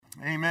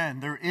Amen.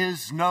 There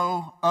is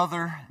no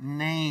other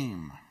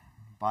name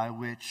by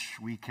which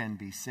we can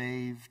be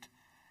saved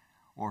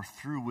or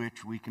through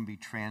which we can be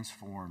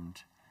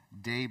transformed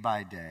day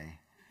by day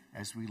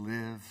as we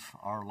live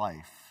our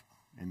life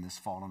in this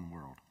fallen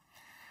world.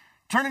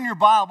 Turn in your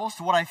Bibles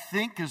to what I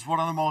think is one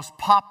of the most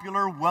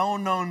popular,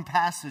 well-known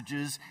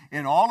passages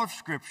in all of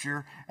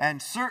Scripture,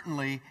 and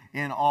certainly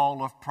in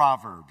all of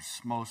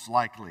Proverbs, most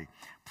likely.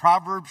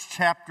 Proverbs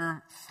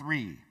chapter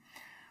 3.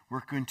 We're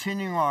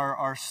continuing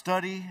our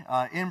study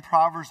in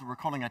Proverbs that we're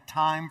calling A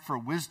Time for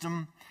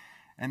Wisdom.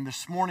 And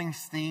this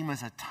morning's theme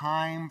is a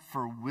time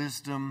for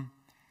wisdom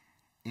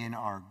in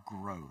our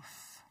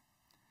growth.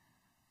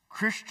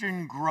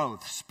 Christian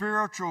growth,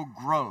 spiritual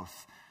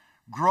growth,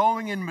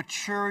 growing in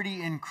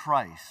maturity in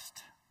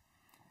Christ.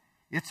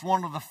 It's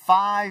one of the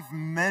 5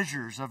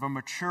 measures of a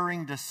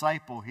maturing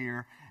disciple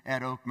here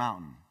at Oak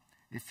Mountain.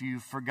 If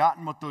you've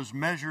forgotten what those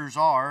measures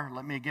are,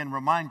 let me again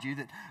remind you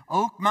that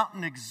Oak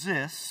Mountain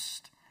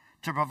exists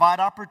to provide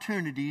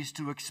opportunities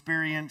to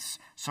experience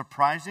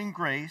surprising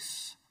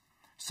grace,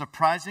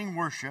 surprising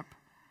worship,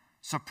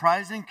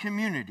 surprising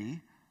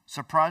community,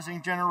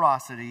 surprising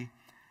generosity,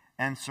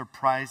 and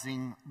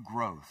surprising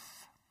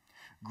growth.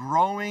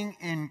 Growing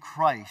in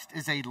Christ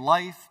is a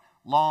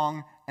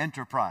lifelong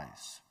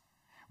enterprise.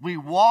 We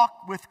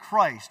walk with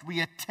Christ.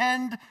 We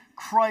attend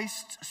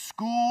Christ's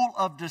school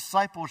of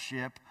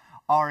discipleship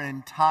our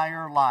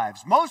entire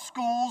lives. Most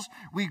schools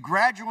we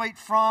graduate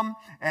from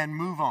and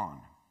move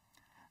on.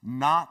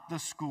 Not the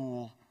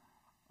school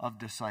of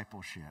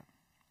discipleship.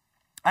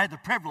 I had the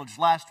privilege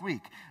last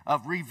week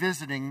of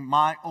revisiting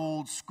my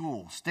old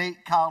school,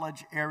 State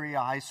College Area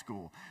High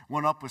School.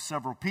 Went up with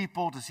several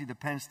people to see the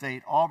Penn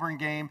State-Auburn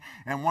game,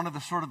 and one of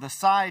the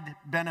side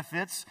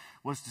benefits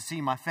was to see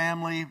my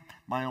family,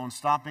 my own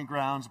stomping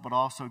grounds, but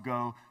also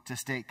go to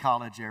State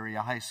College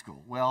Area High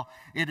School. Well,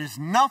 it is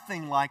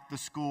nothing like the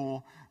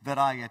school that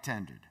I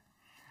attended.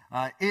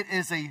 It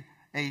is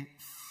a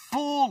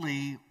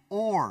fully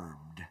orbed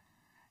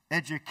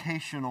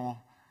educational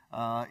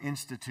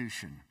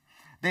institution.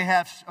 They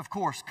have, of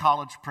course,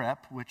 college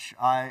prep, which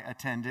I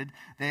attended.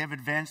 They have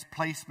advanced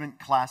placement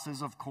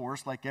classes, of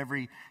course, like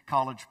every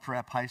college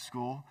prep high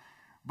school.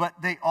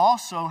 But they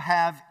also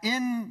have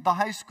in the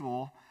high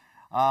school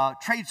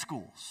trade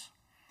schools.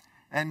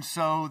 And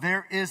so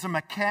there is an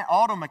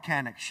auto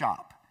mechanic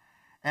shop.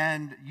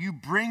 And you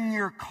bring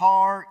your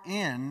car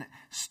in.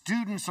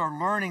 Students are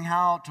learning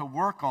how to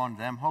work on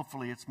them.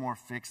 Hopefully it's more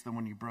fixed than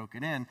when you broke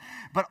it in.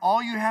 But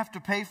all you have to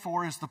pay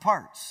for is the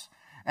parts.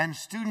 And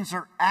students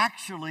are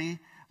actually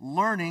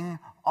learning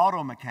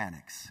auto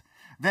mechanics.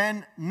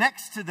 Then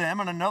next to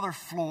them on another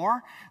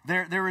floor,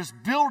 there is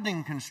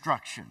building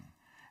construction.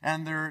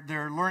 And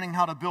they're learning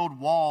how to build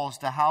walls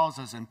to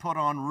houses and put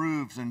on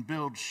roofs and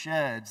build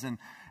sheds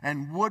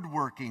and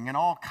woodworking and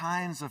all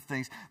kinds of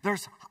things.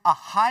 There's a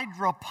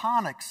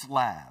hydroponics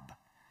lab.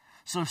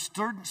 So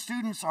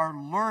students are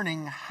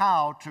learning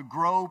how to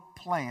grow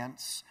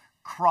plants,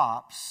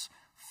 crops,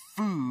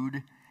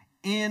 food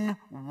in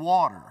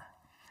water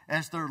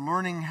as they're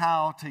learning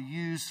how to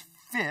use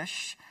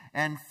fish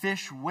and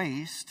fish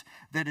waste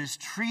that is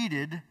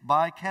treated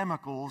by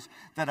chemicals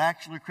that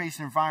actually creates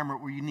an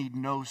environment where you need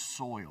no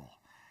soil.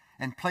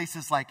 And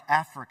places like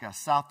Africa,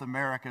 South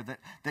America,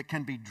 that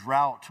can be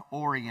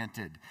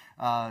drought-oriented.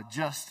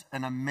 Just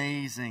an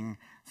amazing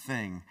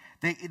thing.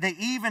 They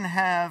even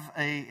have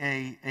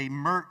a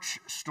merch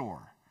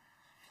store.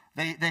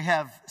 They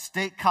have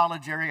State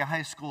College Area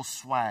High School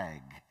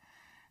swag.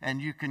 And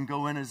you can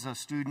go in as a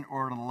student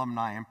or an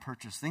alumni and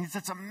purchase things.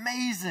 It's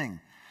amazing.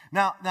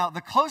 Now,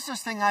 the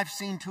closest thing I've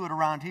seen to it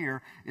around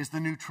here is the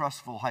new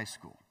Trussville High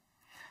School.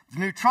 The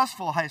new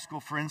Trussville High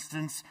School, for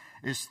instance,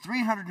 is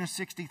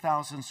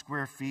 360,000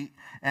 square feet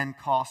and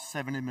costs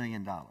 $70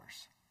 million.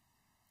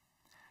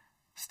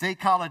 State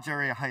College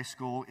Area High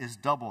School is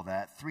double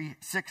that,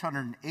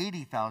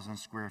 680,000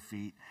 square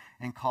feet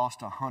and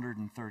costs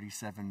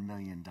 $137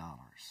 million.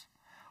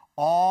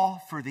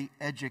 All for the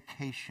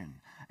education,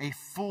 a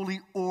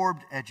fully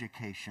orbed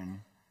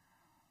education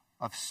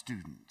of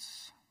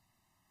students.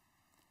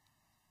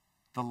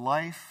 The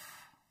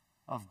life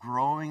of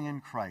growing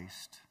in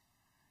Christ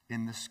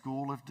in the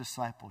school of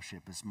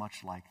discipleship is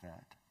much like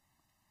that.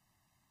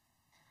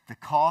 The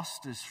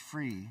cost is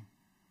free,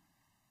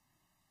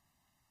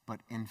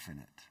 but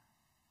infinite.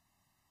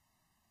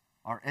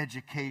 Our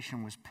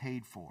education was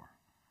paid for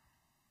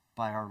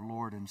by our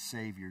Lord and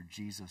Savior,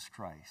 Jesus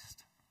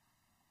Christ,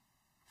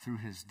 through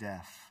his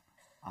death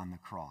on the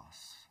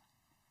cross.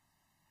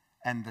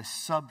 And the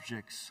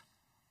subjects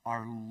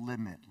are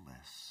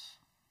limitless.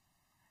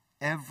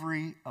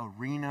 Every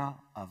arena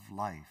of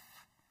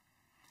life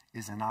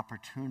is an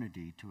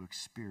opportunity to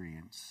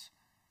experience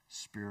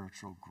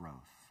spiritual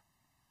growth.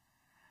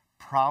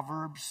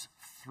 Proverbs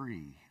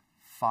 3,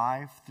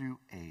 5 through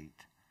 8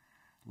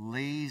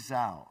 lays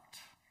out,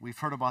 we've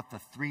heard about the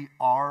 3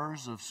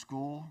 R's of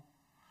school,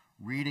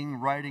 reading,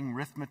 writing,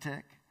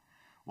 arithmetic.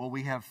 Well,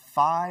 we have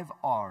 5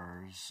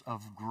 R's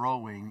of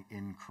growing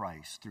in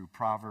Christ through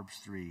Proverbs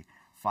 3,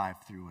 5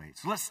 through 8.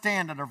 So let's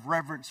stand out of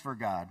reverence for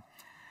God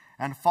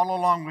And follow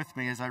along with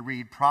me as I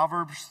read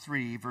Proverbs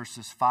 3,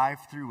 verses 5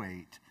 through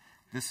 8.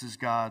 This is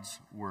God's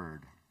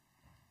word.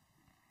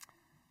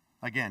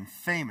 Again,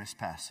 famous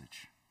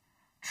passage.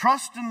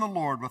 Trust in the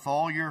Lord with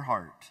all your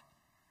heart,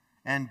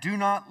 and do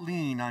not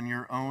lean on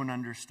your own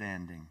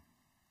understanding.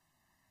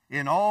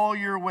 In all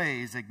your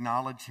ways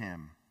acknowledge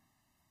him,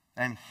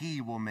 and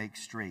he will make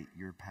straight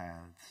your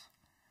paths.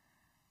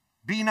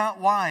 Be not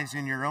wise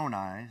in your own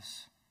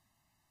eyes.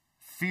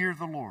 Fear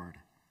the Lord,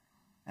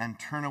 and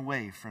turn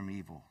away from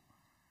evil.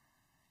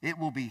 It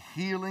will be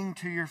healing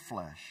to your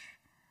flesh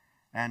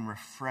and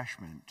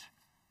refreshment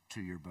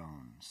to your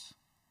bones.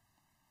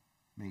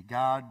 May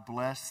God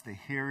bless the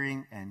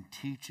hearing and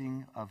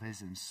teaching of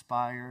his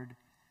inspired,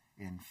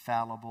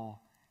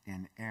 infallible,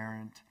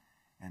 inerrant,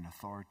 and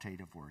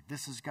authoritative word.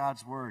 This is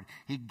God's word.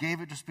 He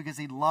gave it just because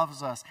he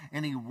loves us,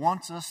 and he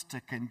wants us to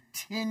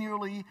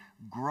continually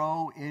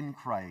grow in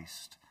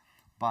Christ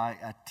by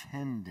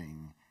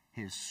attending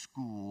his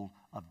school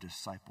of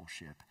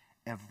discipleship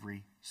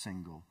every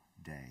single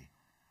day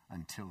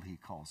until he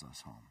calls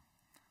us home.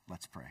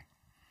 Let's pray.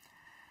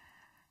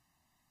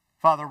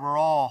 Father, we're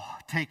all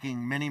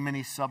taking many,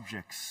 many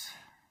subjects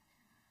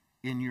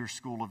in your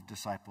school of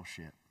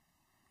discipleship.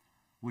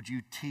 Would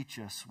you teach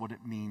us what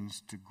it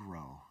means to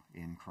grow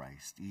in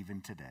Christ even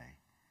today?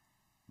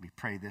 We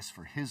pray this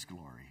for his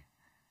glory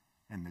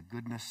and the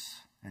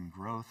goodness and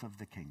growth of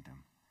the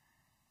kingdom.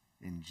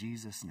 In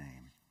Jesus'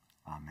 name,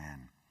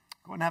 amen.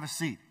 Go and have a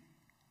seat.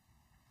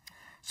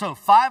 So,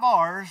 5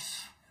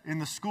 R's in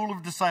the school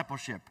of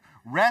discipleship.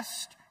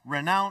 Rest,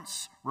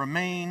 renounce,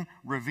 remain,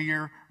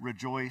 revere,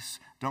 rejoice.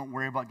 Don't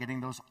worry about getting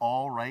those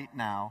all right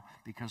now,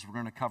 because we're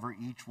going to cover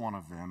each one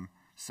of them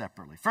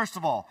separately. First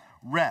of all,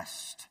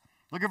 rest.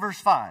 Look at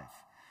verse 5.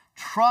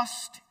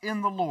 Trust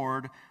in the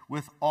Lord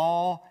with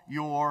all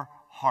your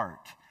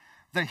heart.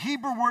 The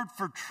Hebrew word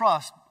for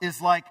trust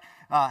is like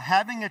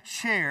having a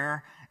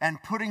chair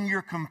and putting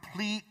your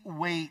complete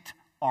weight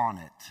on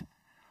it.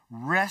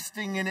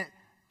 Resting in it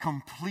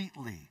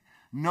completely.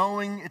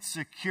 Knowing it's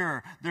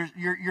secure.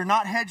 You're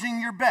not hedging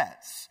your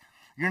bets.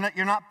 You're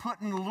not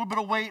putting a little bit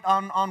of weight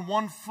on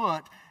one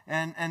foot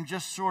and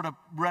just sort of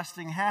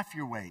resting half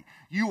your weight.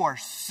 You are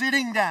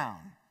sitting down,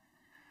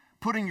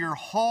 putting your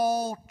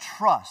whole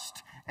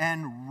trust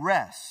and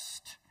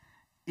rest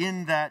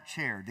in that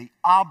chair, the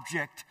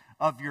object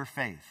of your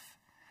faith.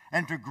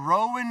 And to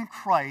grow in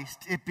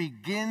Christ, it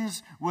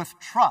begins with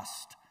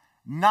trust,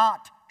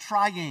 not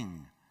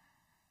trying.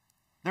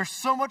 There's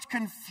so much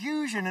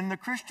confusion in the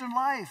Christian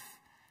life.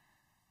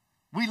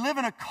 We live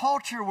in a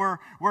culture where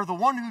the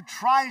one who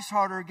tries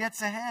harder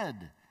gets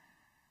ahead.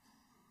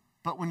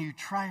 But when you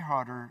try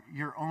harder,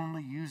 you're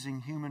only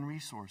using human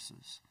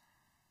resources.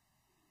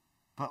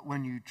 But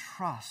when you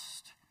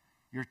trust,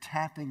 you're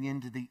tapping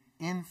into the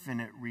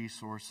infinite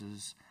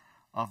resources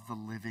of the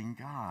living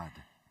God.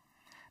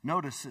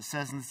 Notice it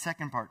says in the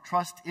second part,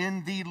 trust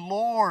in the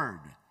Lord.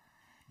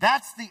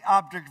 That's the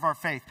object of our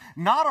faith.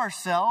 Not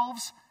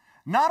ourselves,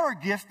 not our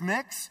gift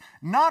mix,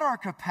 not our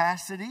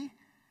capacity,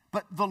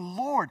 but the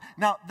Lord.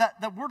 Now,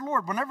 that word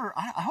Lord, whenever,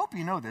 I hope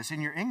you know this,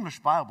 in your English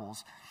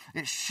Bibles,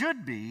 it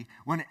should be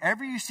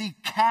whenever you see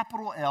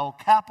capital L,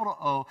 capital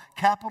O,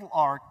 capital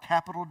R,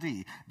 capital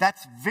D.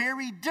 That's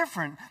very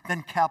different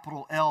than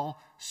capital L,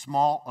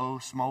 small o,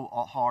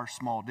 small r,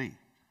 small d.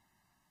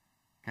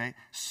 Okay?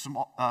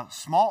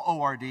 Small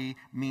O-R-D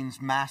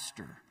means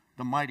master,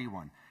 the mighty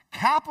one.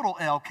 Capital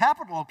L,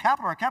 capital O,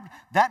 capital R, capital,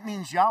 that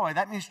means Yahweh,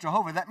 that means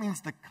Jehovah, that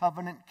means the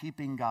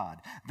covenant-keeping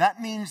God.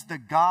 That means the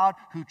God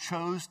who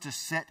chose to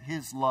set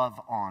his love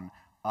on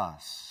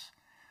us,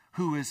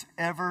 who is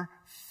ever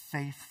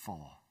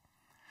faithful,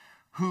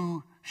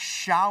 who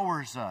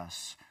showers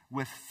us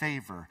with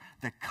favor,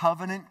 the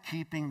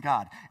covenant-keeping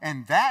God.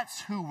 And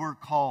that's who we're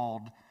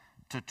called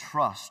to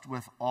trust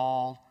with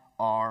all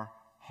our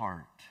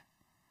heart.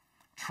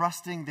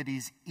 Trusting that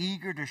he's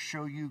eager to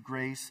show you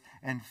grace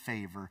and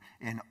favor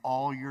in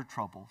all your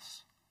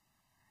troubles,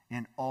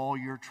 in all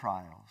your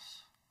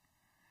trials.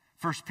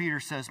 1 Peter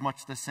says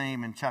much the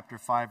same in chapter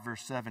 5,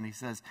 verse 7. He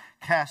says,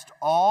 cast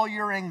all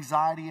your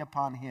anxiety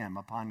upon him,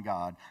 upon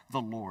God,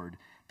 the Lord,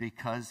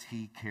 because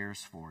he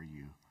cares for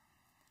you.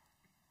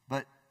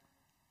 But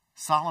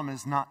Solomon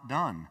is not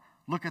done.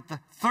 Look at the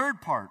third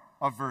part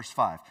of verse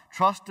 5.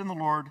 Trust in the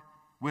Lord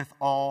with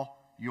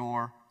all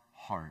your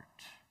heart.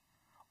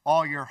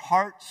 All your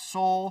heart,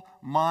 soul,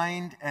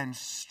 mind, and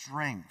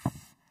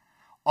strength.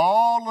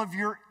 All of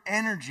your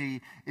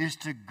energy is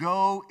to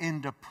go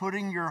into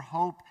putting your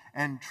hope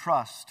and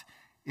trust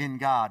in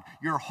God.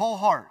 Your whole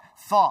heart,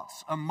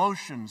 thoughts,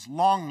 emotions,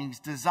 longings,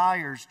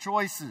 desires,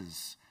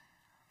 choices.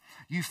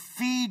 You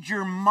feed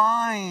your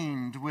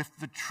mind with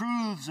the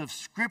truths of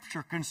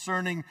Scripture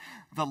concerning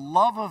the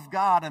love of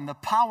God and the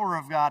power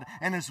of God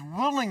and his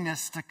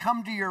willingness to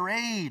come to your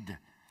aid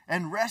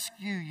and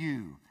rescue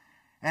you.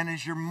 And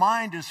as your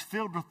mind is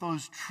filled with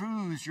those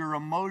truths, your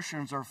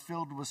emotions are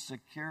filled with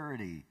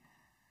security.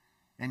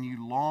 And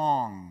you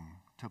long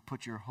to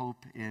put your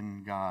hope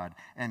in God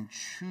and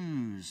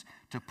choose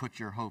to put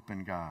your hope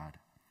in God.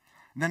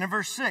 And then in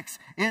verse 6,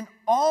 in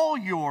all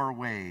your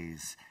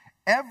ways,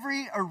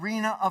 every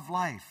arena of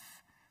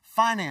life,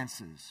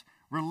 finances,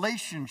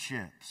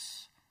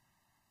 relationships,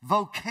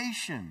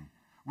 vocation,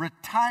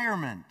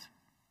 retirement,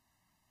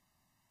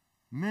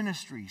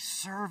 ministry,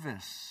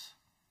 service,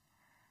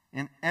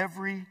 in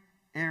every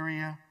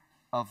area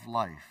of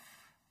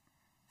life,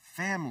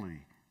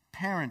 family,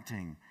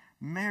 parenting,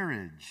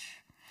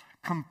 marriage,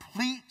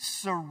 complete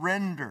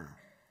surrender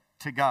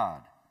to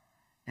God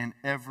in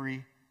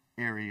every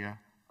area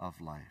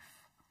of life.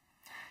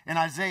 In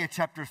Isaiah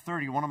chapter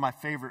 30, one of my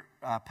favorite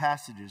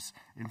passages,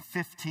 in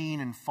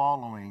 15 and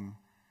following,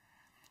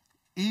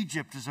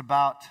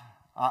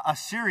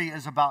 Assyria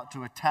is about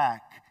to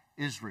attack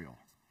Israel.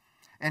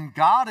 And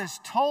God has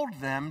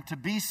told them to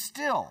be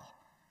still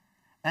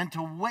and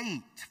to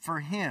wait for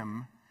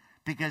him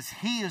because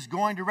he is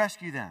going to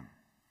rescue them.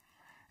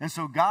 And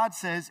so God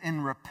says,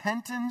 in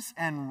repentance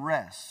and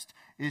rest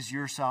is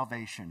your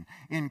salvation.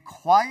 In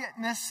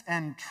quietness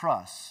and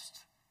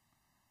trust,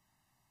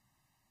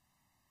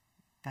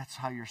 that's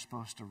how you're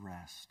supposed to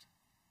rest.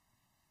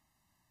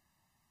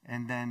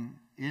 And then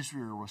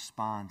Israel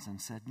responds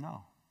and said,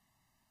 no,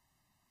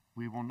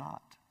 we will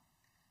not.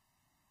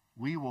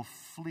 We will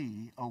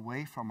flee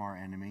away from our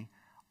enemy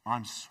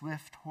on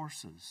swift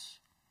horses.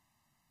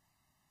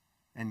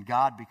 And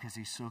God, because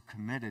he's so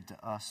committed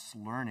to us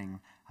learning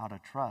how to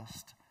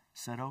trust,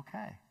 said,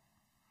 okay.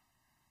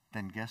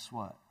 Then guess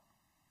what?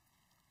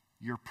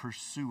 Your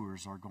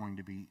pursuers are going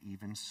to be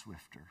even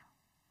swifter.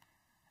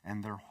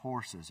 And their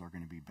horses are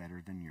going to be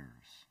better than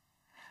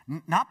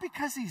yours. Not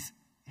because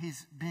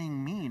he's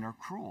being mean or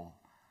cruel,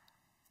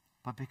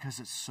 but because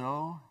it's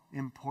so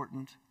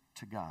important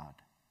to God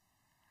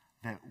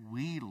that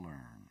we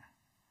learn,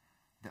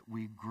 that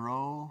we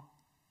grow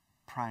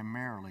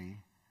primarily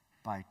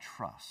by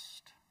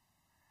trust,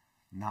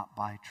 not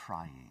by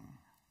trying.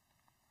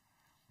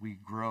 We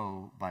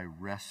grow by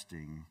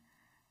resting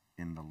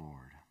in the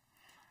Lord.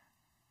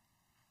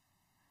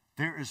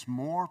 There is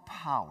more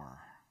power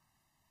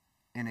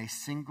in a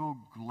single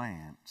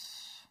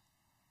glance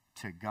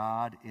to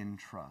God in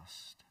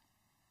trust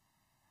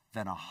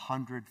than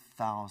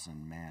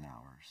 100,000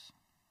 man-hours.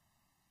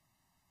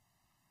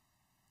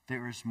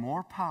 There is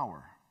more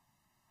power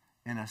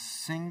in a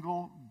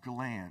single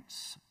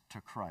glance to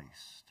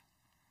Christ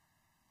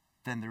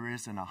than there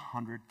is in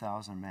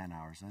 100,000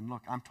 man-hours. And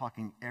look, I'm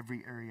talking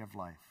every area of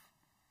life.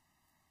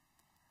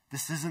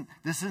 This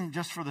isn't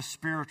just for the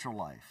spiritual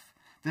life.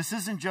 This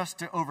isn't just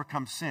to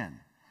overcome sin.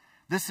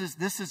 This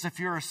is if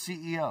you're a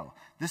CEO.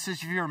 This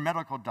is if you're a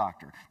medical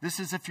doctor. This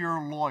is if you're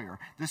a lawyer.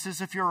 This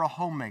is if you're a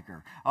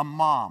homemaker, a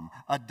mom,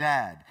 a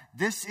dad.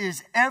 This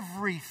is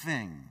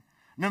everything.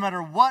 No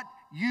matter what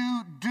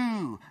you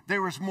do,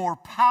 there is more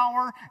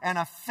power and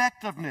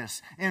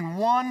effectiveness in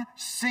one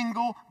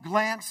single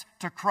glance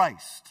to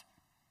Christ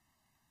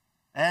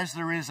as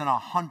there is in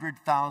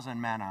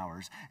 100,000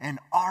 man-hours. And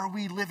are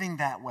we living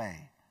that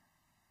way?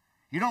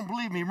 You don't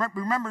believe me?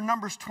 Remember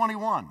Numbers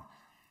 21.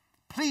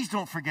 Please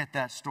don't forget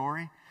that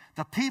story.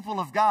 The people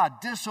of God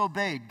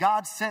disobeyed.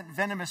 God sent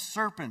venomous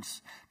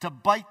serpents to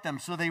bite them,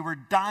 so they were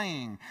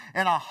dying.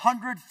 And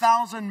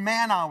 100,000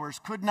 man-hours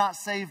could not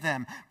save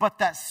them. But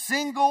that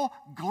single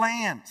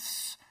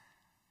glance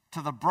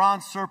to the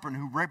bronze serpent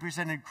who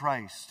represented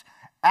Christ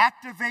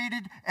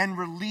activated and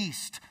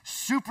released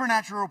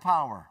supernatural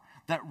power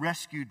that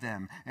rescued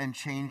them and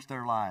changed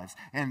their lives.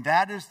 And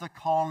that is the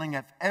calling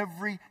of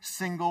every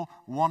single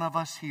one of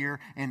us here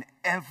in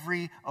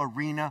every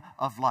arena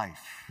of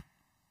life.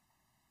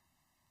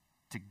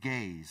 To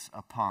gaze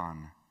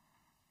upon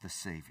the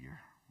Savior.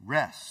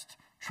 Rest.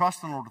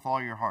 Trust in the Lord with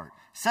all your heart.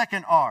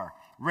 Second R,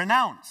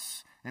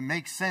 renounce. It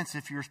makes sense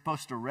if you're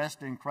supposed to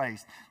rest in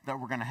Christ that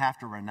we're going to have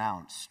to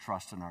renounce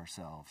trust in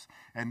ourselves.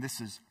 And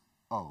this is,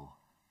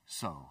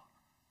 so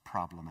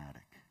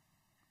problematic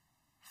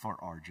for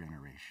our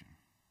generation.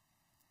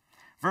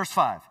 Verse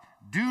 5,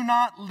 do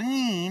not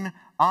lean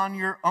on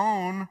your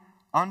own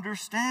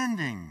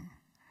understanding.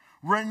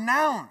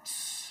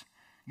 Renounce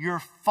your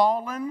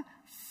fallen,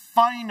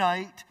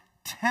 finite,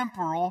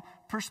 temporal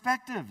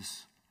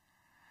perspectives.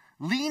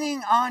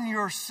 Leaning on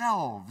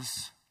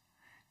yourselves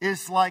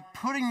is like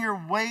putting your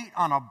weight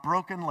on a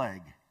broken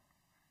leg.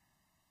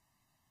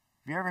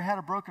 Have you ever had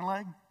a broken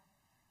leg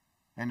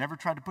and never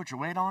tried to put your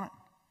weight on it?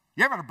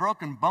 You ever had a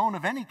broken bone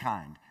of any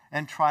kind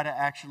and try to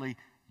actually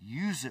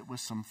use it with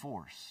some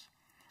force?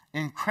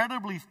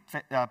 Incredibly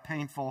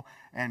painful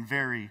and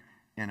very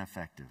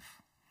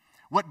ineffective.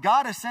 What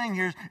God is saying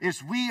here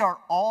is we are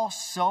all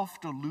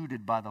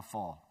self-deluded by the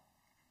fall.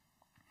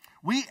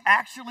 We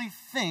actually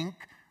think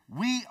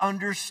we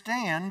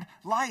understand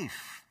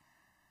life.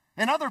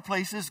 In other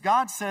places,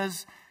 God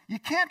says, you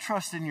can't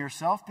trust in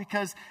yourself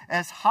because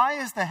as high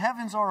as the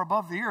heavens are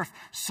above the earth,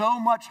 so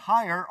much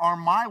higher are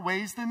my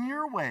ways than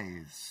your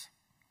ways.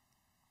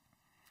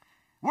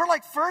 We're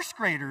like first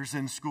graders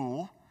in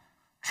school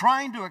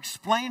trying to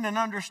explain and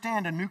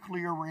understand a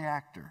nuclear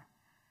reactor.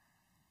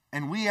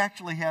 And we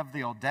actually have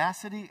the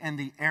audacity and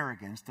the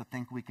arrogance to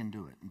think we can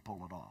do it and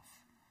pull it off.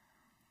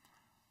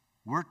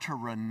 We're to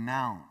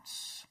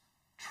renounce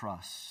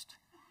trust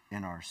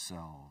in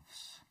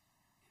ourselves.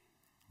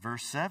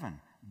 Verse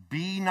 7,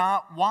 be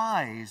not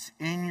wise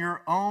in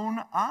your own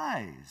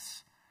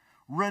eyes.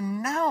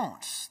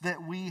 Renounce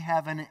that we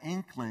have an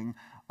inkling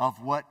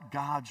of what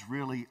God's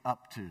really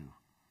up to.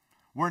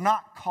 We're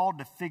not called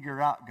to figure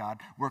out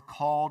God. We're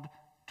called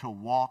to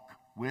walk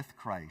with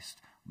Christ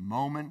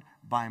moment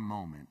by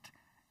moment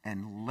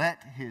and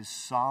let his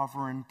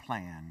sovereign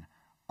plan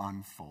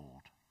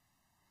unfold.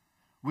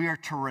 We are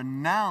to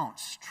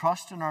renounce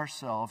trust in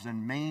ourselves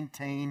and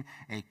maintain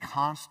a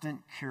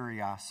constant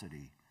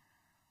curiosity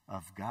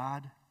of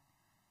God,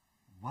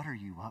 what are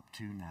you up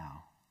to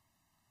now?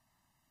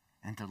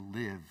 And to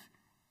live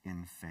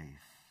in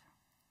faith.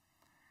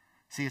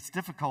 See, it's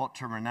difficult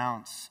to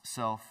renounce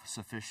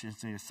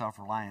self-sufficiency and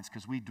self-reliance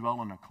because we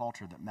dwell in a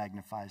culture that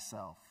magnifies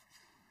self.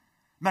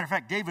 Matter of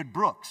fact, David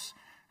Brooks,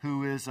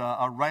 who is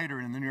a writer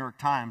in the New York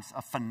Times,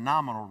 a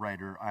phenomenal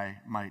writer, I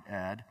might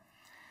add,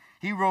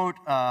 he wrote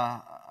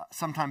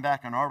sometime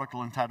back an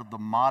article entitled The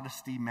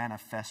Modesty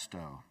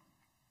Manifesto.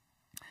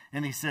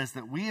 And he says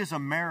that we as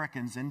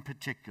Americans in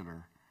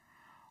particular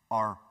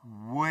are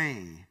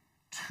way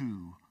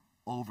too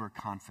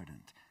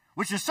overconfident.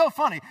 Which is so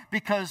funny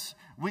because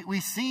we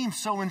seem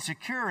so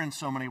insecure in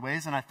so many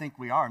ways, and I think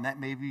we are, and that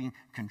may be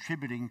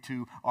contributing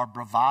to our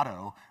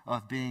bravado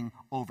of being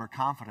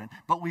overconfident.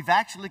 But we've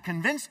actually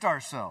convinced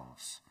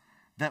ourselves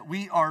that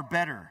we are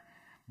better.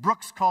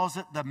 Brooks calls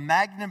it the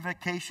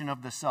magnification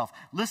of the self.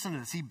 Listen to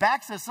this. He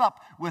backs this up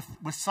with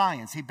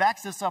science. He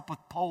backs this up with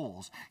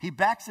polls. He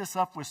backs this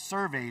up with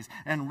surveys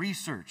and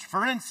research.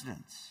 For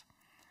instance,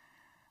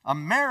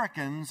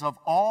 Americans of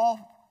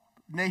all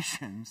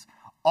nations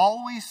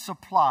always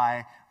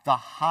supply the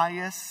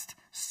highest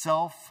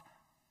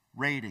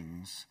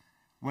self-ratings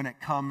when it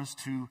comes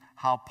to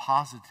how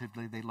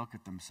positively they look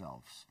at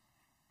themselves.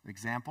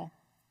 Example,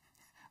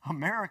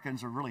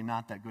 Americans are really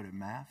not that good at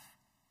math.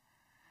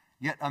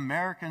 Yet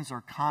Americans are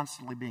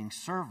constantly being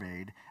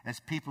surveyed as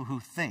people who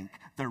think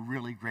they're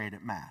really great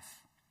at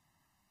math.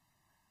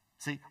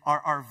 See,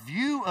 our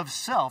view of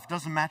self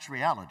doesn't match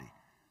reality.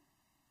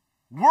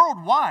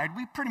 Worldwide,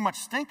 we pretty much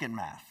stink at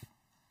math.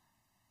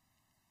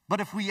 But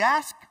if we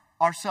ask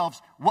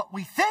ourselves what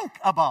we think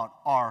about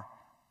our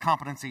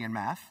competency in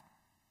math,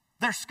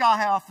 they're sky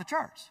high off the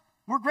charts.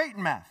 We're great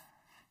in math.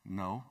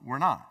 No, we're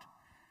not.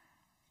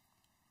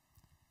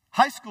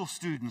 High school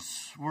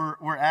students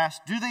were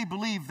asked, do they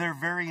believe they're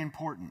very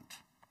important?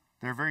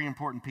 They're very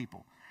important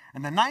people.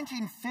 In the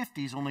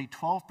 1950s, only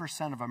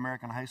 12% of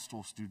American high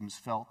school students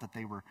felt that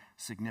they were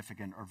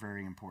significant or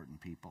very important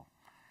people.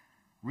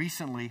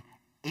 Recently,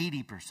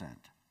 80%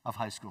 of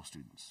high school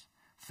students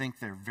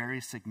think they're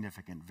very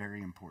significant,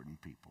 very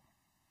important people.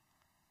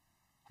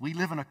 We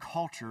live in a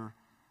culture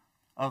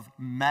of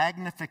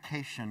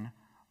magnification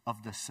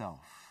of the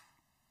self.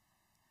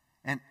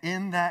 And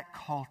in that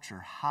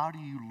culture, how do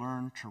you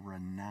learn to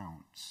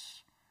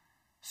renounce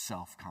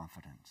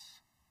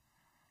self-confidence?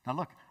 Now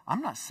look,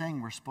 I'm not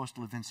saying we're supposed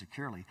to live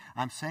insecurely.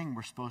 I'm saying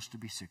we're supposed to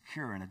be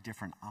secure in a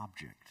different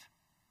object.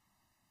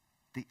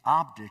 The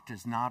object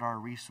is not our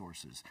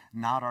resources,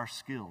 not our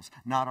skills,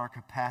 not our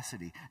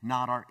capacity,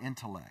 not our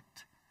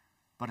intellect.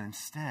 But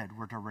instead,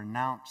 we're to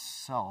renounce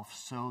self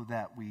so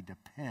that we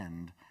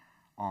depend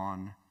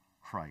on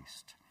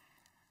Christ.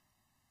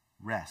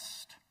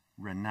 Rest,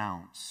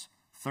 renounce.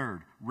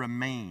 Third,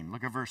 remain.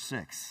 Look at verse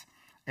 6.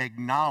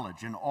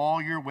 Acknowledge. In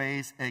all your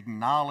ways,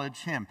 acknowledge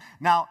him.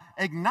 Now,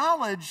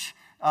 acknowledge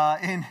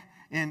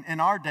in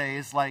our day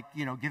is like,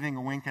 giving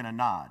a wink and a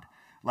nod.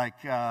 Like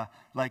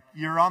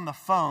you're on the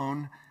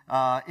phone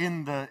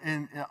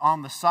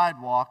on the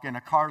sidewalk and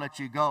a car lets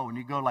you go and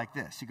you go like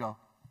this. You go,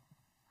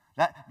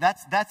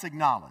 that's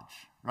acknowledge,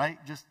 right?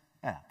 Just,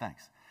 yeah,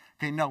 thanks.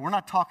 Okay, no, we're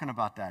not talking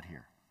about that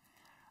here.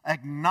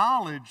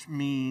 Acknowledge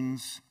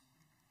means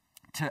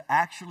to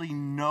actually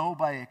know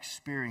by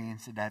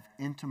experience and have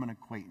intimate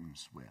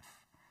acquaintance with.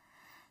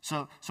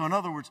 So in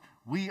other words,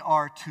 we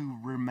are to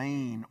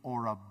remain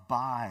or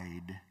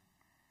abide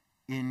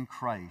in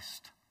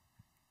Christ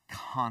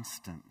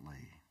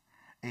constantly.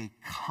 A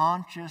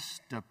conscious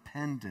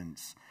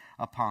dependence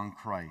upon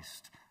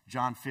Christ.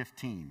 John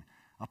 15.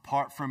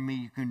 Apart from me,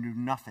 you can do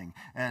nothing.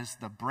 As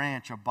the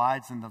branch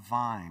abides in the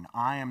vine,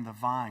 I am the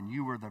vine,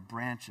 you are the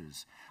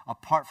branches.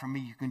 Apart from me,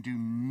 you can do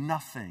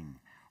nothing.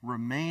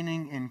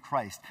 Remaining in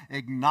Christ,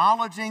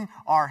 acknowledging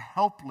our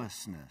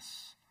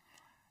helplessness.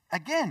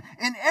 Again,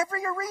 in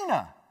every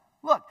arena.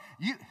 Look,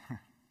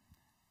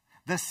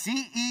 the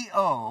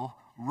CEO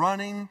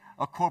running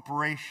a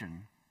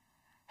corporation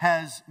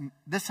has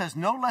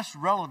no less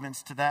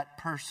relevance to that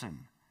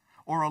person,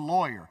 or a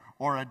lawyer,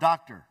 or a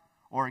doctor,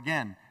 or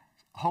again,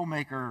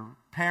 homemaker,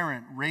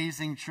 parent,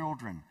 raising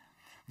children.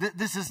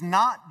 This is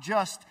not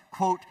just,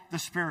 quote, the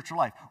spiritual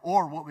life,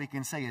 or what we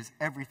can say is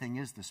everything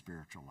is the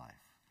spiritual life.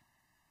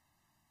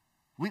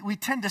 We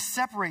tend to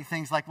separate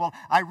things like, well,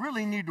 I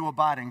really need to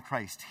abide in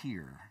Christ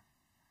here.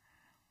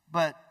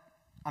 But,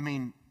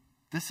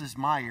 this is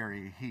my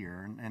area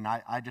here, and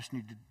I just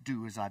need to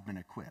do as I've been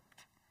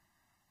equipped.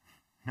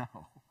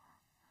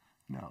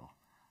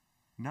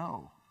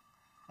 No.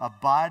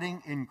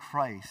 abiding in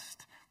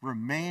Christ,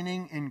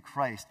 remaining in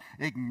Christ,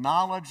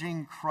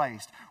 acknowledging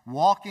Christ,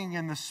 walking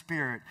in the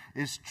Spirit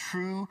is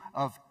true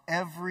of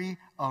every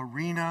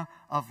arena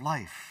of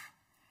life.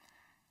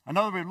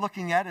 Another way of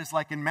looking at it is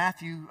like in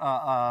Matthew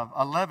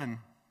 11,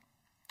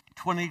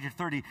 20 to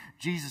 30,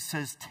 Jesus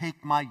says,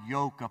 "Take my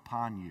yoke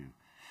upon you."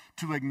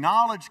 To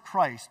acknowledge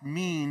Christ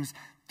means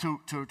to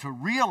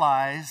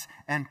realize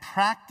and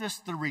practice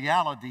the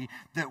reality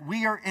that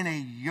we are in a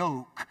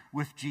yoke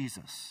with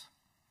Jesus.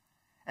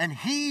 And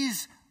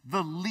He's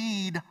the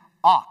lead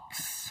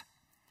ox.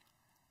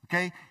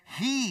 Okay?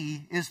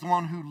 He is the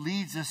one who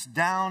leads us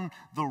down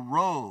the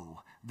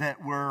row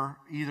that we're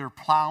either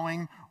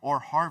plowing or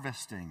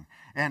harvesting.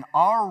 And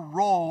our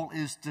role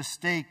is to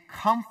stay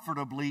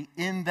comfortably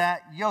in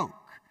that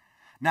yoke.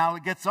 Now,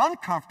 it gets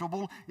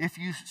uncomfortable if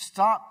you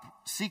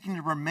stop seeking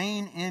to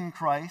remain in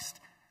Christ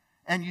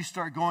and you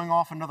start going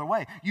off another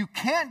way. You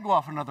can't go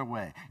off another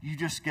way. You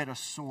just get a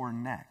sore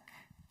neck.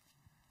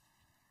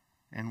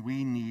 And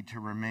we need to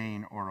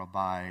remain or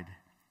abide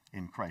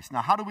in Christ.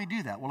 Now, how do we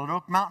do that? Well, at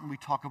Oak Mountain, we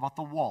talk about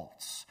the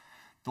waltz.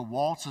 The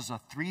waltz is a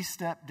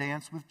 3-step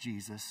dance with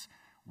Jesus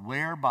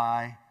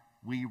whereby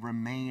we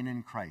remain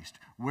in Christ,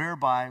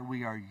 whereby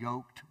we are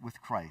yoked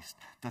with Christ.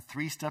 The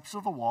 3 steps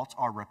of the waltz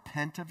are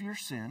repent of your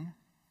sin,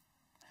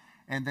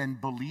 and then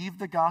believe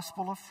the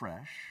gospel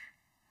afresh,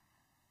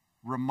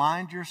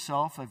 remind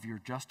yourself of your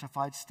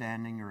justified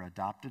standing or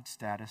adopted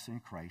status in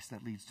Christ.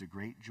 That leads to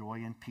great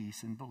joy and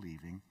peace in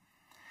believing.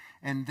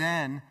 And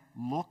then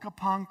look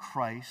upon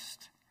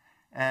Christ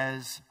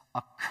as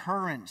a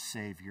current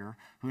Savior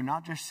who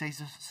not just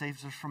saves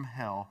us from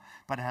hell,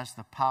 but has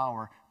the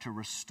power to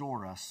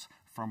restore us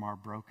from our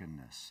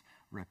brokenness.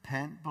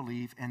 Repent,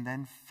 believe, and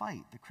then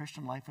fight. The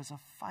Christian life is a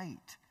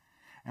fight.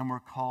 And we're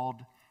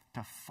called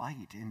to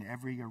fight in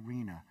every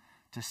arena,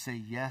 to say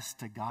yes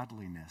to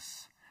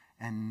godliness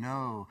and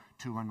no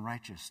to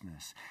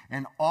unrighteousness.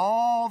 And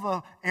all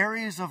the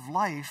areas of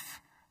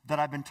life that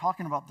I've been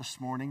talking about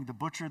this morning, the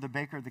butcher, the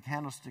baker, the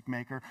candlestick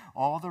maker,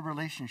 all the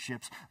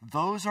relationships,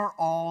 those are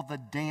all the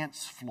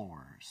dance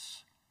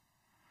floors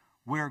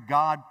where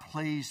God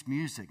plays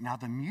music. Now,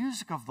 the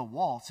music of the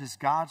waltz is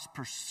God's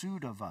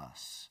pursuit of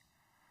us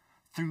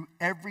through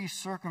every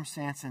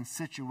circumstance and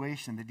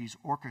situation that He's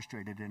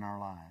orchestrated in our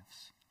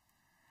lives.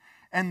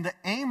 And the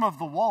aim of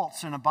the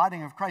waltz and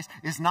abiding of Christ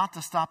is not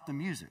to stop the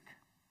music.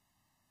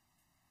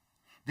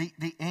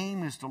 The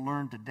aim is to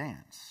learn to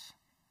dance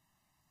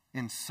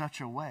in such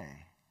a way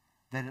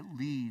that it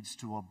leads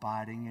to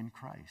abiding in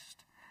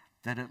Christ,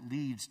 that it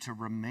leads to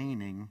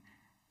remaining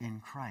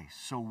in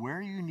Christ. So where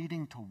are you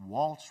needing to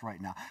waltz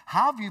right now?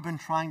 How have you been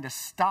trying to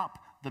stop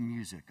the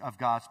music of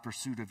God's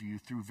pursuit of you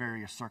through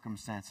various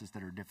circumstances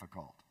that are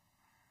difficult?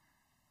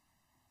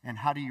 And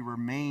how do you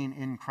remain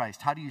in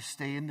Christ? How do you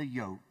stay in the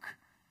yoke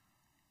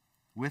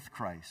with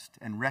Christ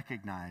and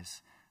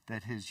recognize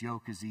that His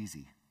yoke is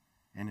easy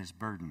and His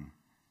burden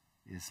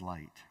is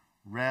light?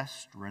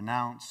 Rest,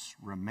 renounce,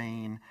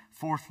 remain.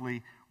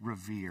 Fourthly,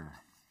 revere.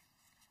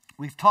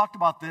 We've talked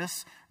about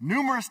this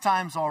numerous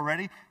times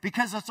already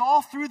because it's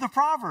all through the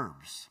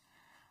Proverbs.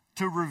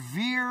 To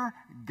revere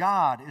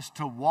God is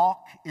to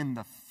walk in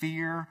the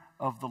fear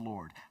of the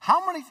Lord.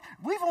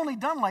 We've only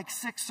done like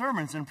 6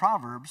 sermons in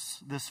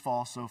Proverbs this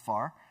fall so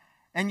far.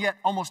 And yet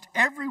almost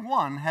every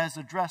one has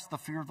addressed the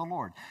fear of the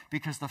Lord,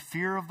 because the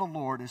fear of the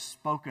Lord is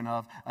spoken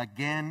of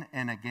again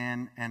and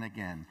again and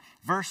again.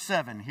 Verse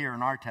 7 here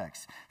in our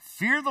text,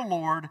 fear the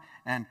Lord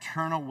and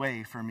turn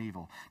away from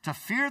evil. To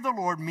fear the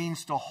Lord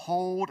means to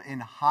hold in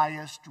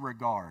highest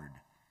regard.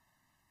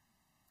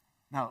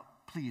 Now,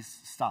 please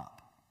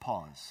stop,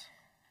 pause.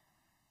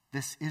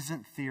 This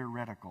isn't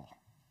theoretical.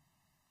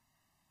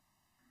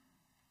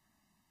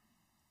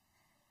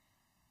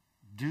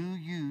 Do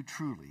you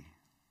truly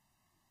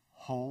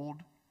hold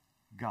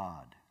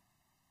God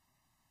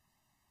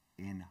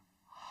in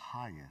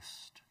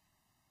highest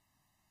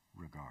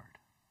regard?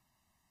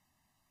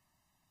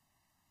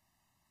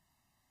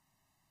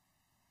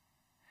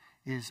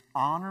 Is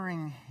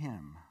honoring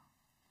Him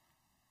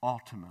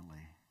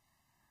ultimately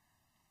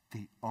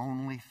the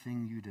only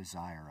thing you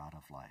desire out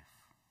of life?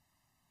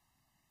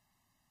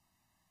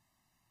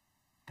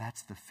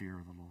 That's the fear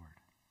of the Lord.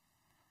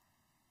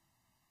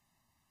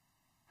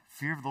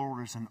 Fear of the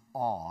Lord is an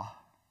awe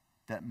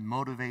that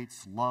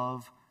motivates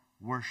love,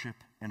 worship,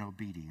 and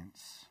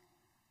obedience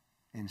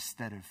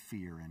instead of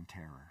fear and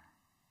terror.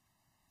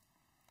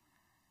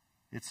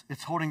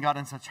 It's holding God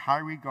in such high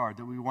regard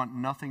that we want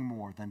nothing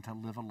more than to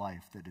live a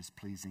life that is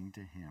pleasing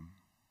to Him.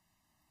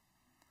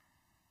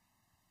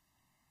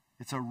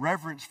 It's a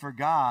reverence for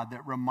God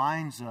that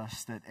reminds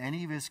us that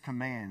any of His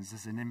commands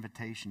is an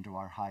invitation to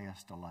our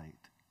highest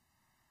delight.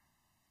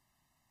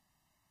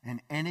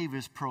 And any of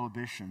His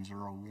prohibitions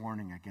are a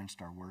warning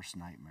against our worst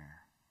nightmare.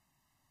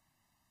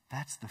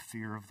 That's the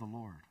fear of the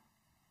Lord,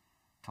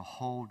 to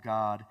hold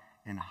God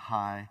in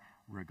high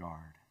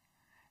regard.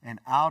 And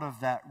out of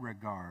that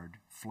regard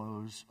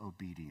flows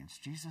obedience.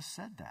 Jesus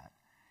said that.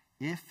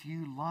 If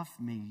you love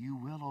me, you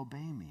will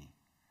obey me.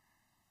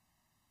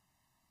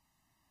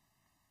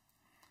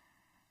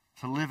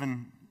 To live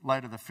in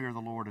light of the fear of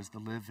the Lord is to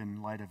live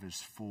in light of his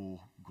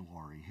full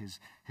glory,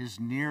 his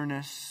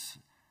nearness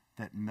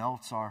that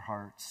melts our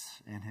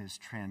hearts, and his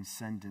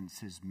transcendence,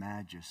 his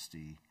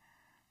majesty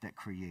that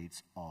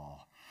creates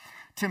awe.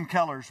 Tim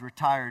Keller's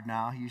retired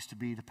now. He used to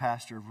be the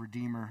pastor of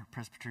Redeemer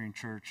Presbyterian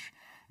Church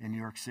in New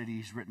York City.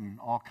 He's written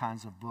all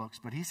kinds of books,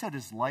 but he said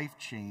his life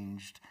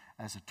changed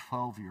as a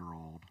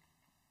 12-year-old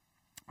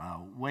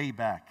way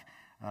back.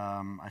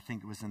 I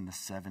think it was in the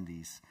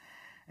 70s.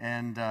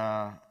 And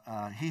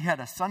he had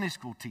a Sunday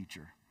school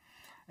teacher.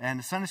 And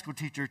the Sunday school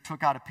teacher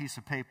took out a piece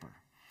of paper.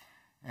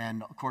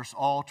 And, of course,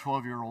 all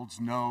 12-year-olds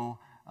know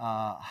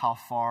how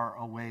far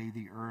away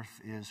the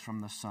earth is from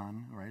the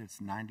sun, right?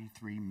 It's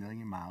 93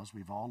 million miles.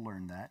 We've all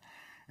learned that.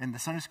 And the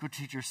Sunday school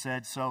teacher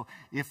said, so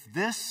if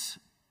this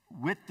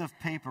width of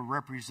paper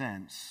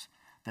represents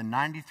the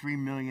 93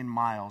 million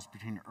miles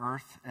between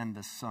earth and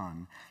the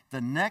sun,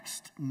 the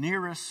next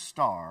nearest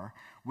star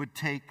would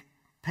take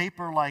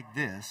paper like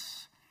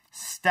this,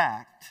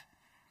 stacked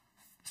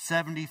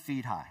 70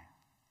 feet high.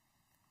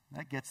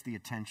 That gets the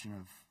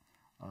attention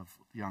of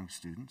young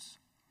students.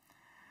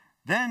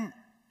 Then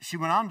she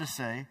went on to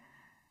say,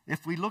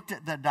 if we looked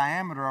at the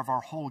diameter of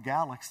our whole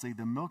galaxy,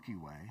 the Milky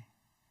Way,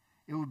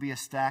 it would be a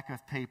stack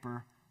of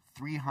paper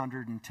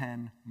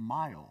 310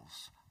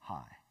 miles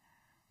high,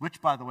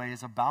 which, by the way,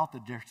 is about the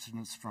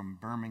distance from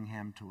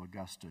Birmingham to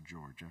Augusta,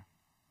 Georgia.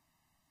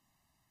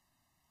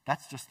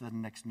 That's just the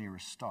next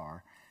nearest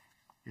star,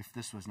 if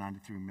this was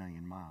 93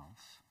 million miles.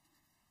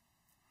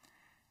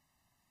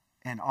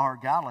 And our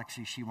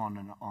galaxy, she went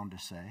on to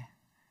say,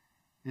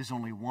 is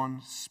only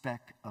one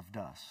speck of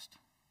dust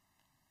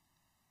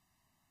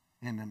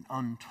in an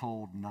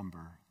untold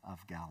number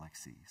of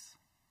galaxies.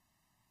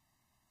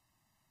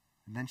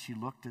 And then she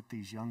looked at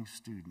these young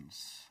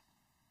students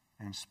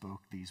and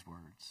spoke these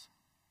words.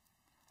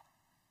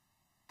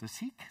 Does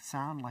he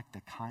sound like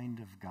the kind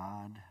of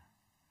God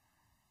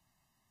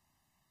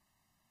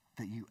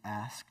that you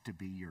ask to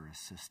be your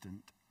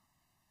assistant?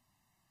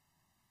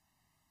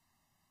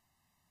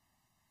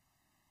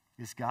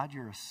 Is God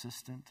your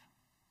assistant?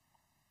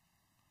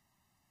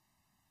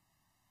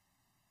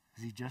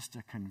 Is he just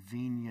a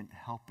convenient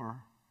helper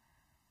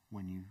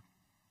when you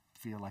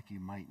feel like you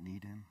might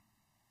need him?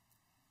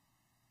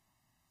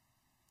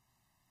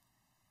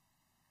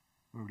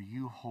 Or do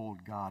you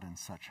hold God in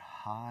such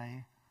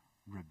high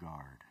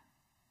regard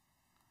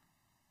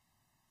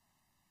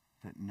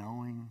that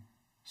knowing,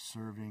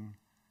 serving,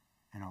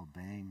 and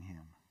obeying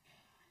him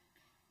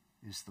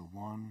is the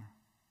one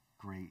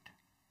great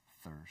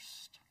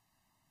thirst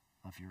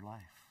of your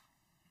life?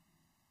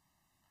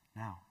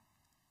 Now,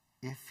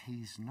 if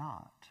he's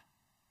not,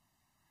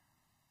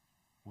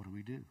 what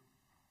do?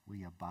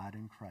 We abide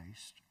in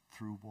Christ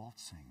through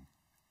waltzing.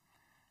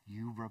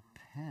 You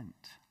repent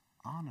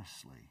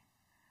honestly.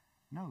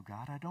 No,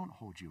 God, I don't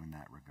hold you in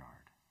that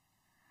regard.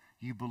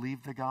 You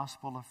believe the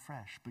gospel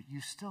afresh, but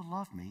you still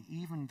love me,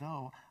 even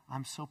though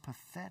I'm so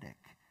pathetic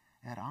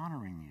at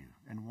honoring you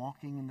and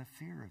walking in the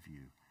fear of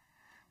you.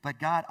 But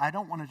God, I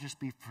don't want to just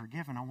be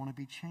forgiven. I want to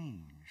be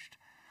changed.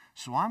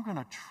 So I'm going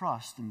to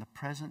trust in the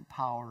present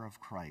power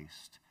of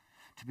Christ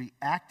to be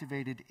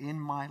activated in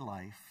my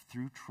life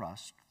through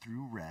trust,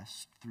 through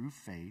rest, through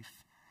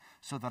faith,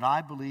 so that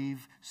I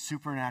believe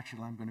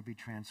supernaturally I'm going to be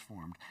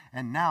transformed.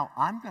 And now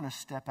I'm going to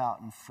step out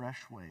in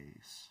fresh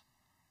ways,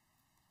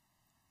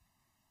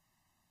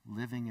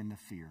 living in the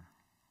fear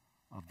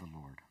of the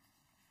Lord.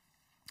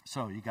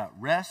 So you got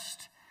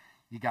rest,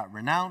 you got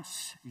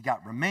renounce, you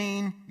got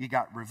remain, you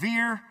got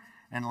revere,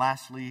 and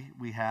lastly,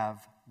 we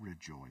have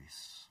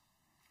rejoice.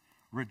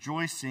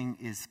 Rejoicing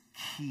is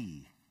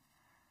key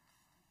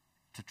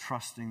to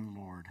trusting the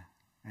Lord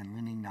and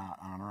leaning not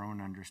on our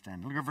own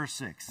understanding. Look at verse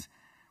 6.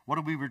 What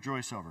do we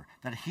rejoice over?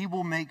 That he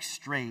will make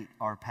straight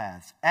our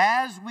paths.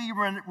 As we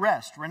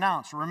rest,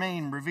 renounce,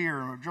 remain, revere,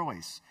 and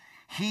rejoice,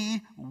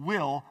 he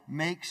will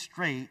make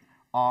straight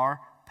our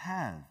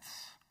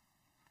paths.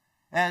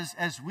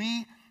 As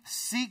we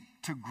seek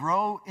to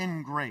grow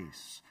in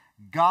grace,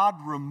 God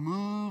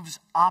removes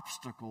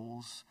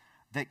obstacles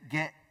that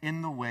get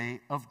in the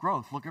way of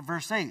growth. Look at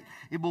verse 8.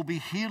 It will be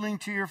healing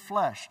to your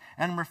flesh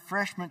and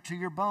refreshment to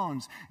your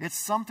bones. It's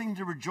something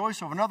to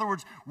rejoice over. In other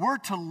words, we're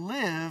to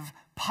live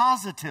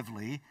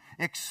positively,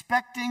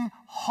 expecting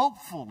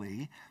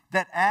hopefully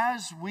that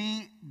as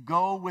we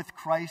go with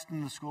Christ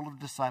in the school of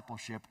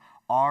discipleship,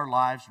 our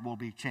lives will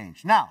be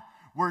changed. Now,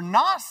 we're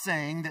not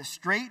saying that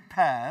straight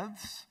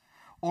paths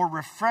or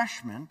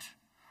refreshment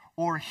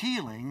or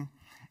healing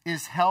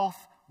is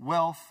health,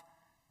 wealth,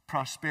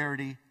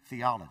 prosperity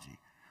theology.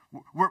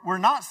 We're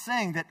not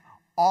saying that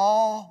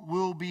all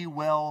will be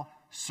well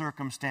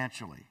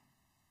circumstantially.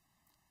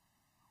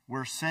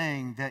 We're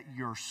saying that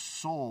your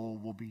soul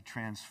will be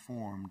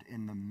transformed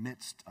in the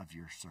midst of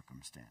your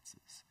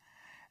circumstances.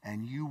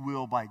 And you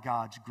will, by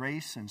God's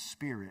grace and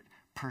Spirit,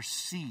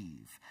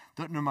 perceive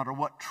that no matter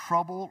what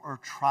trouble or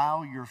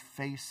trial you're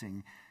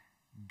facing,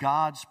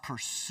 God's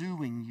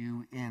pursuing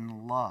you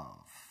in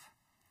love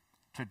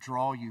to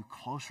draw you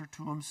closer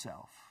to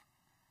himself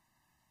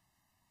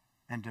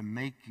and to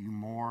make you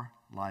more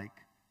like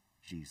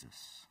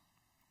Jesus.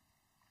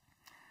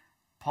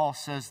 Paul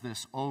says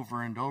this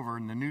over and over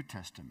in the New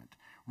Testament.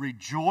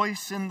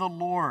 Rejoice in the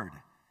Lord.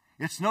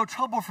 It's no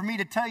trouble for me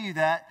to tell you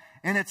that,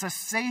 and it's a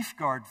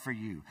safeguard for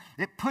you.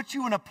 It puts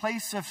you in a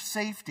place of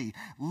safety.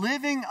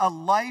 Living a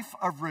life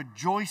of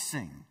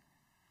rejoicing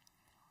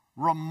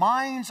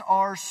reminds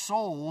our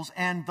souls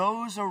and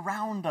those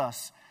around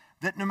us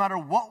that no matter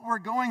what we're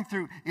going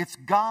through, it's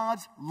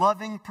God's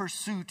loving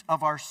pursuit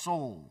of our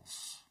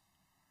souls.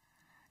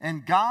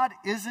 And God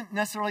isn't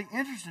necessarily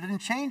interested in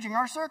changing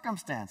our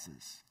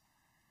circumstances.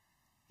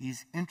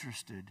 He's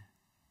interested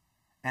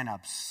and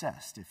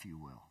obsessed, if you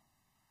will,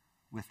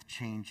 with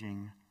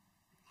changing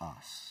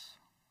us.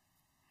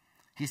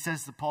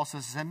 Paul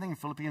says the same thing in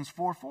Philippians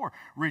 4:4.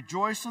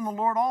 Rejoice in the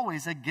Lord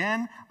always.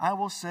 Again, I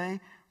will say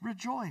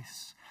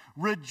rejoice.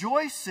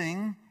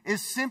 Rejoicing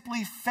is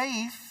simply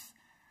faith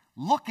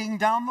looking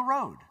down the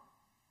road.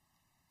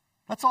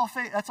 That's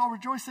all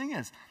rejoicing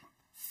is.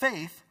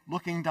 Faith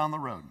looking down the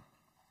road.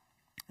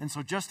 And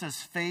so just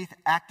as faith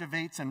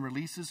activates and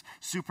releases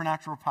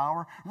supernatural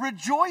power,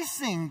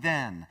 rejoicing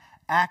then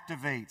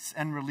activates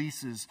and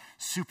releases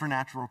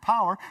supernatural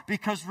power,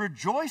 because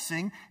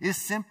rejoicing is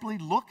simply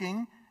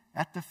looking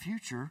at the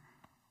future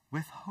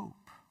with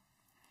hope.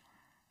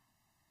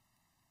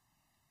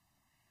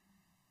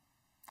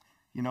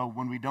 You know,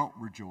 when we don't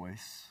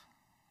rejoice,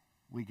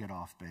 we get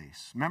off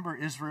base. Remember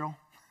Israel?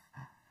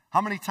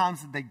 How many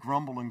times did they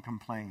grumble and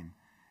complain?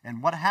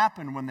 And what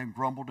happened when they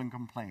grumbled and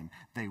complained?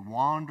 They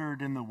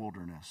wandered in the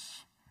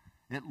wilderness.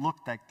 It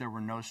looked like there were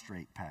no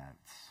straight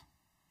paths.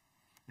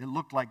 It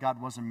looked like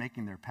God wasn't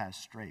making their paths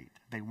straight.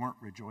 They weren't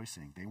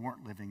rejoicing. They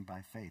weren't living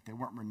by faith. They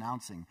weren't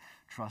renouncing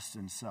trust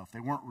in self.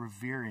 They weren't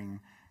revering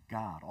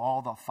God.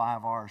 All the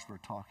 5 R's we're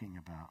talking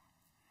about.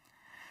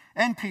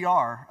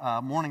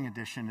 NPR Morning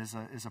Edition is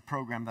a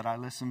program that I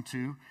listen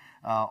to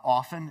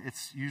often.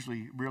 It's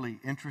usually really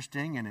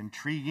interesting and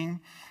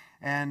intriguing.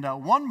 And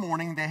one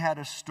morning they had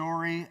a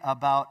story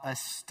about a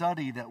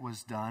study that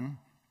was done.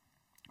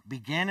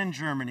 Began in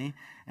Germany,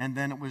 and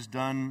then it was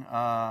done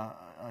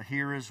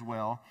here as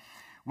well,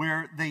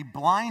 where they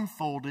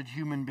blindfolded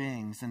human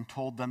beings and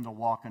told them to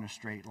walk in a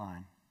straight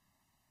line.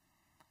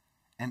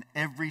 And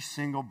every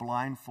single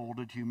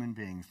blindfolded human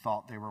being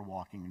thought they were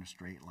walking in a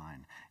straight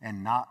line.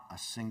 And not a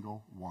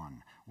single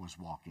one was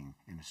walking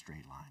in a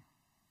straight line.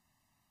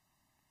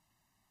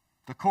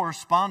 The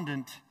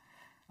correspondent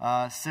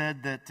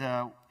said that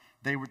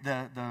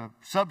the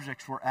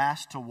subjects were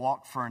asked to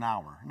walk for an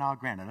hour. Now,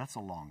 granted, that's a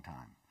long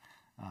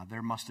time.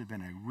 There must have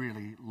been a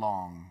really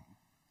long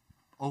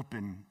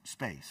open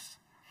space.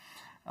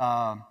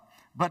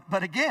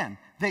 But again,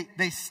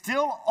 they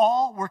still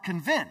all were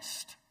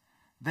convinced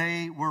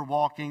they were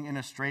walking in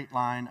a straight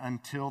line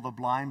until the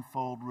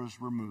blindfold was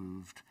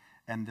removed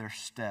and their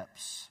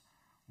steps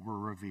were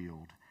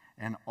revealed.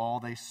 And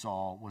all they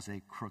saw was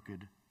a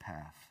crooked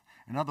path.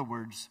 In other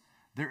words,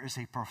 there is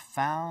a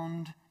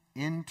profound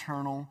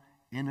internal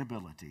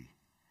inability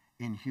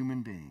in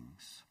human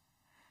beings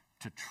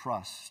to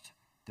trust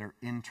their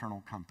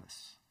internal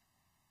compass.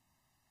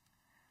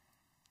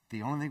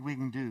 The only thing we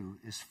can do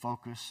is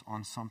focus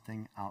on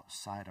something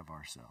outside of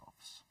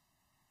ourselves.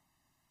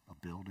 A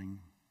building,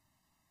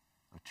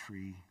 a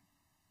tree,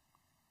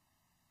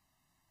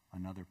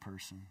 another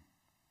person.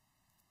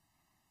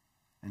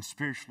 And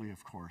spiritually,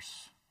 of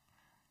course,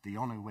 the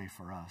only way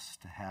for us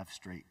to have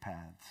straight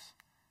paths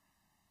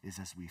is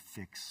as we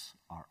fix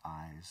our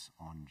eyes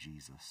on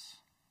Jesus,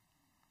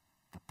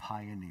 the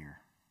pioneer,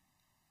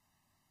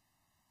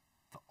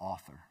 the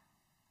author,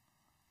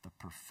 the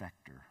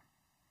perfecter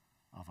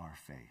of our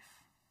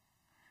faith.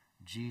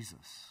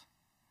 Jesus,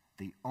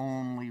 the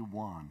only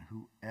one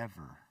who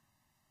ever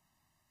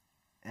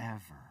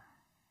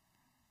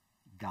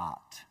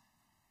got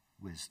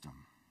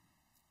wisdom.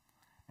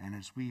 And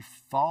as we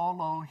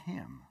follow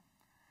him,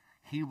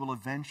 he will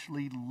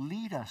eventually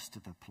lead us to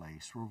the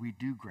place where we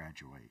do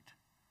graduate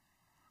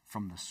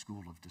from the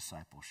school of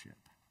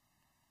discipleship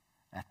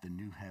at the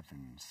new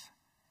heavens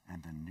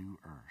and the new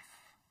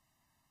earth.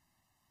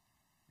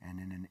 And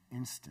in an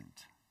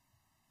instant,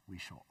 we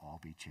shall all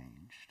be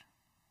changed.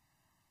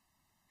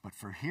 But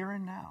for here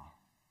and now,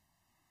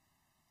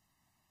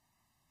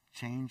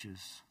 change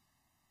is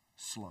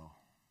slow,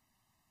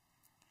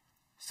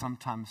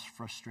 sometimes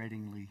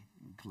frustratingly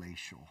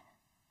glacial.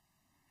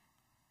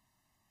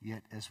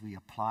 Yet as we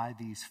apply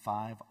these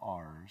 5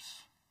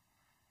 R's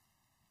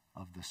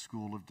of the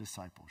school of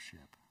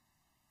discipleship,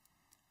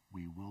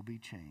 we will be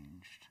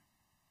changed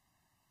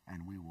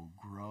and we will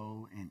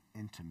grow in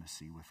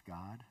intimacy with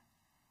God,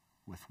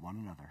 with one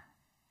another,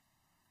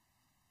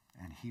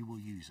 and he will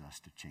use us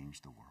to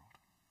change the world.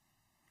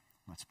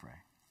 Let's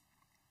pray.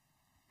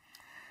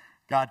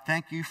 God,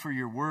 thank you for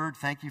your word.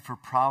 Thank you for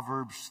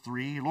Proverbs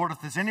 3. Lord,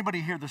 if there's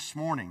anybody here this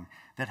morning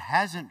that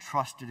hasn't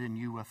trusted in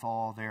you with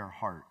all their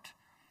heart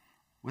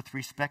with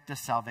respect to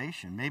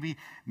salvation,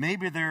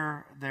 maybe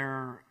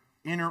their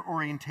inner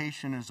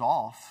orientation is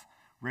off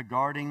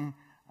regarding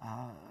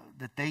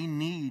that they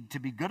need to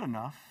be good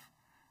enough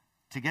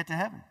to get to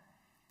heaven.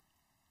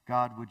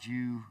 God, would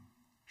you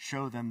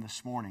show them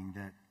this morning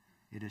that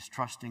It is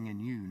trusting in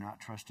you, not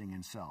trusting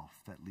in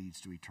self, that leads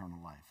to eternal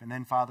life. And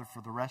then, Father,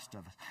 for the rest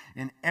of us,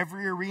 in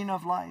every arena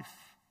of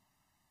life,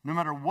 no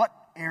matter what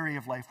area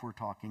of life we're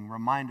talking,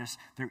 remind us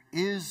there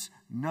is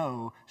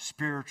no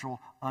spiritual,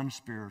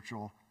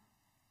 unspiritual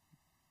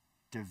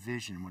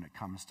division when it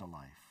comes to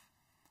life.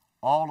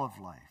 All of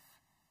life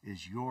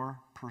is your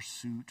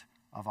pursuit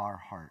of our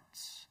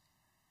hearts,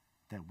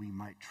 that we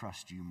might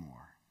trust you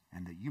more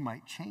and that you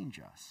might change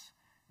us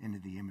into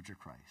the image of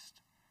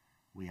Christ.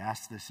 We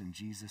ask this in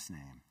Jesus'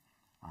 name.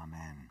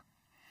 Amen.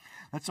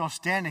 Let's all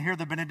stand and hear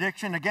the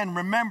benediction. Again,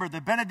 remember,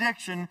 the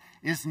benediction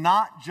is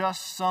not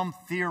just some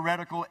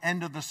theoretical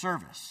end of the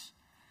service.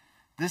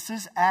 This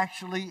is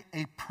actually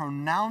a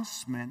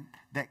pronouncement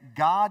that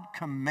God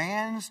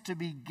commands to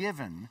be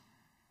given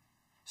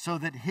so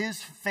that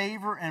his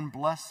favor and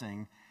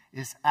blessing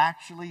is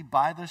actually,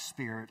 by the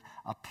Spirit,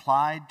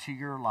 applied to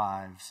your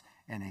lives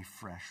in a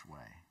fresh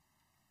way.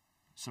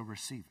 So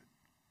receive it.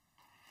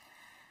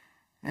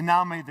 And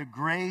now may the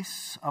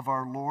grace of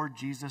our Lord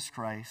Jesus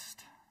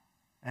Christ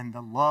and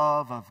the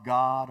love of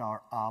God,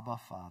 our Abba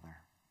Father,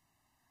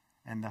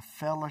 and the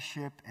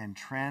fellowship and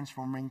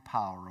transforming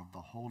power of the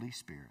Holy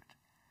Spirit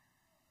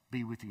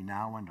be with you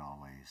now and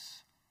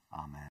always. Amen.